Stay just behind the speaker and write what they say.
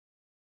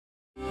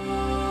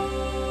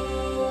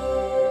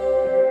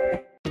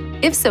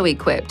If so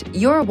equipped,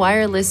 your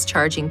wireless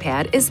charging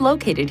pad is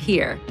located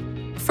here.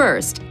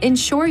 First,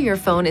 ensure your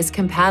phone is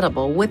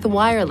compatible with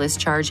wireless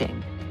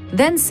charging.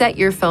 Then set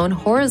your phone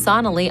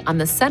horizontally on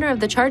the center of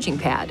the charging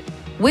pad.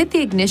 With the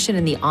ignition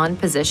in the on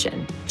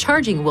position,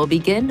 charging will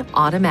begin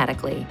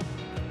automatically.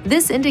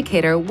 This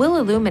indicator will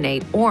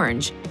illuminate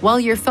orange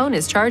while your phone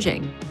is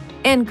charging,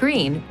 and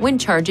green when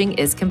charging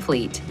is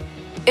complete.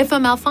 If a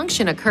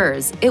malfunction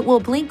occurs, it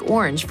will blink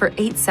orange for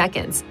 8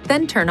 seconds,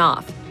 then turn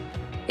off.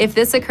 If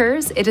this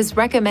occurs, it is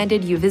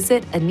recommended you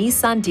visit a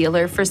Nissan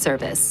dealer for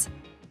service.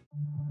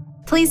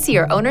 Please see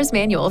your owner's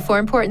manual for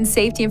important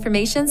safety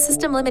information,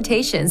 system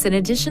limitations, and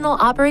additional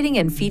operating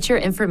and feature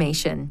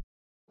information.